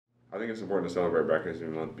I think it's important to celebrate Black History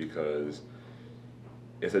Month because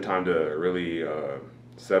it's a time to really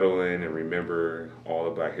settle in and remember all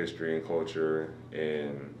the Black history and culture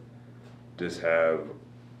and just have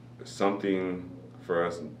something for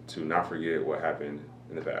us to not forget what happened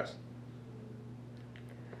in the past.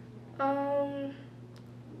 Um,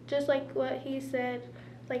 just like what he said,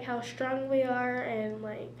 like how strong we are and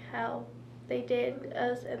like how they did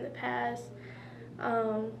us in the past.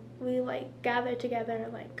 We like gather together,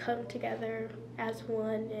 like come together as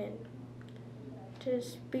one and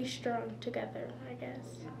just be strong together, I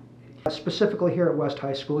guess. Specifically here at West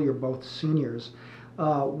High School, you're both seniors.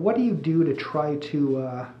 What do you do to try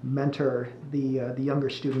to mentor the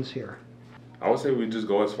younger students here? I would say we just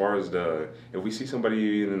go as far as if we see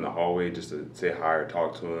somebody in the hallway, just to say hi or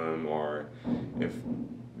talk to them, or if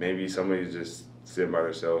maybe somebody's just sitting by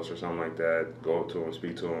themselves or something like that, go up to them,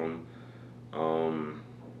 speak to them,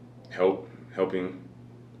 helping,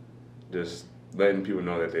 just letting people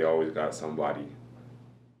know that they always got somebody